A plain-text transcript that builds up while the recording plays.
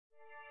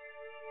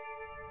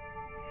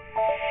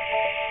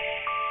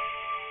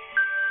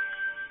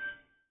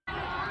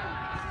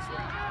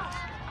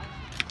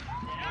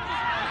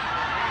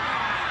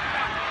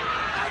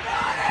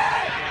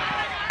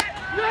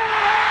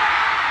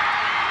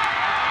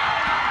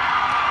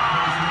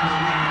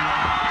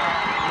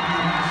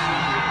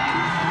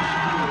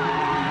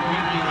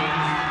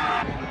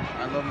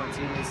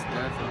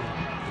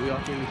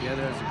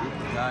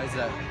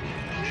guys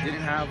that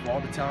didn't have all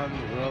the talent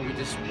in the world. We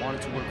just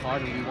wanted to work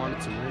hard and we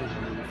wanted to win.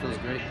 I mean, it feels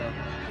great though.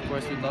 Of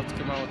course, we'd love to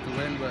come out with the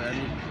win, but I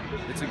mean,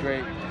 it's a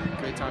great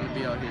time to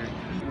be out here.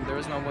 There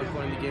was not one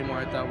point in the game where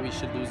I thought we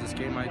should lose this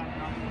game.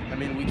 I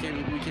mean, we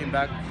came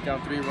back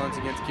down 3 runs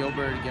against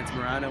Gilbert, against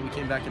Marana. We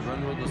came back and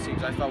run with those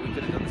teams. I thought we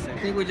could have done the same.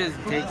 I think we just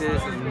take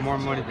this as more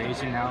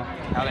motivation now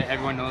that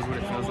everyone knows what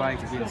it feels like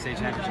to be in the state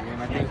championship game.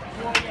 I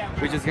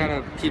think we just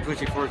gotta keep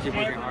pushing forward, keep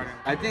working harder.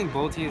 I think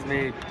both teams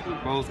made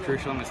both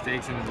crucial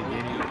mistakes in the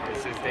beginning.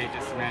 It's just they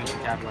just managed to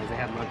capitalize. They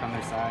had luck on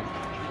their side.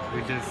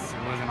 It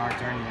wasn't our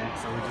turn yet,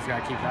 so we just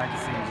gotta keep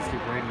practicing and just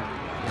keep waiting.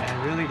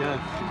 Yeah, it really does.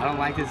 I don't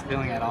like this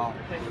feeling at all.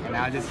 And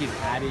now I just keep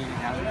adding.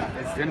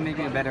 It's gonna make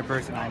me a better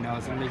person, I know.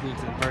 It's gonna make me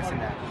into the person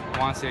that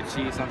wants to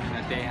achieve something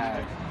that they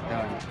have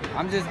done.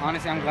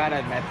 Honestly, I'm glad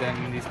I've met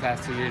them in these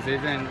past 2 years.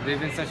 They've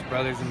been such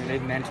brothers to me.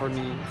 They've mentored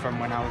me from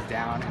when I was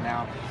down, and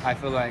now I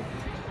feel like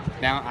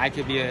now I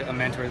could be a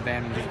mentor to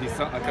them and just be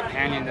a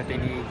companion that they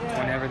need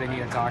whenever they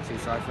need to talk to.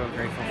 So I feel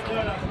grateful for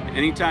them.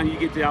 Anytime you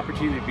get the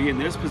opportunity to be in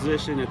this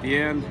position at the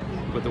end,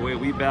 with the way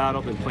we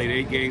battled and played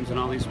 8 games in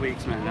all these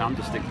weeks, man, I'm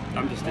just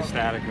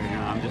ecstatic right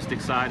now. I'm just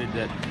excited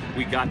that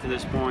we got to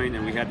this point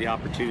and we had the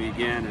opportunity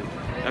again. And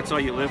that's all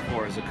you live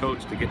for as a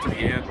coach, to get to the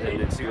end and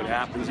then see what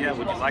happens. Yeah,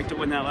 would you like to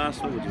win that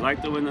last one? Would you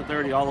like to win the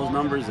 30? All those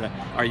numbers.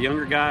 Our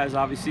younger guys,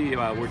 obviously,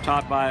 were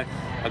taught by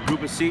a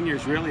group of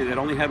seniors really that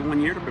only had 1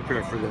 year to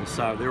prepare for this.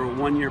 They were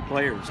 1-year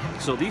players.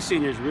 So these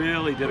seniors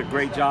really did a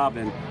great job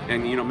in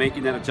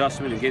making that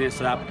adjustment and getting us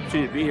the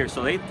opportunity to be here.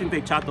 So they think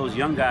they taught those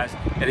young guys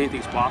that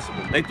anything's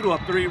possible. They threw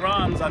up 3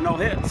 runs on no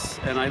hits,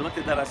 and I looked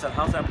at that, I said,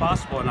 how's that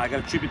possible? And I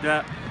got to attribute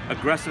that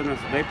aggressiveness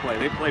that they play.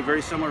 They play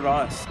very similar to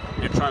us.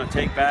 They're trying to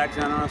take bags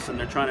on us, and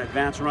they're trying to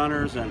advance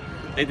runners, and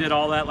they did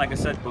all that, like I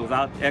said,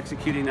 without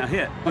executing a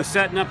hit. It was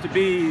setting up to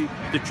be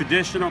the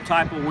traditional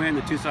type of win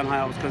that Tucson High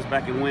always comes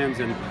back and wins.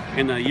 And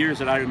in the years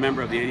that I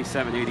remember of the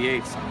 87,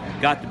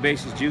 88s, got the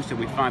bases juiced, and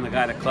we find the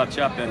guy to clutch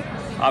up. And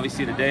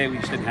obviously today, we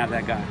just didn't have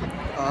that guy.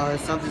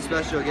 It's something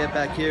special to get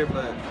back here,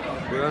 but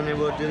we're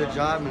unable to do the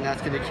job, and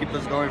that's going to keep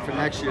us going for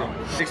next year.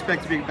 We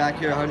expect to be back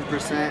here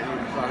 100%,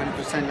 and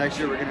 100% next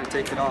year we're going to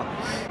take it all.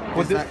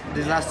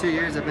 These last 2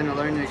 years have been a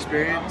learning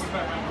experience,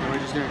 and we're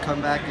just going to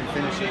come back and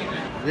finish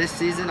it. This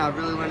season, I've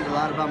really learned a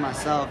lot about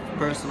myself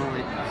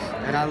personally,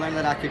 and I learned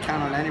that I could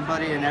count on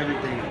anybody and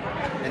everything.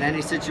 In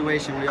any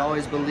situation, we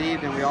always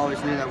believed and we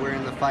always knew that we're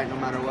in the fight no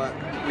matter what.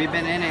 We've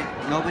been in it.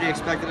 Nobody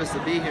expected us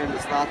to be here in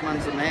this last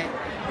month of May.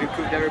 We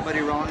proved everybody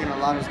wrong, and a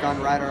lot has gone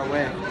right our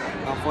way.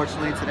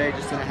 Unfortunately, today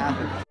just didn't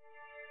happen.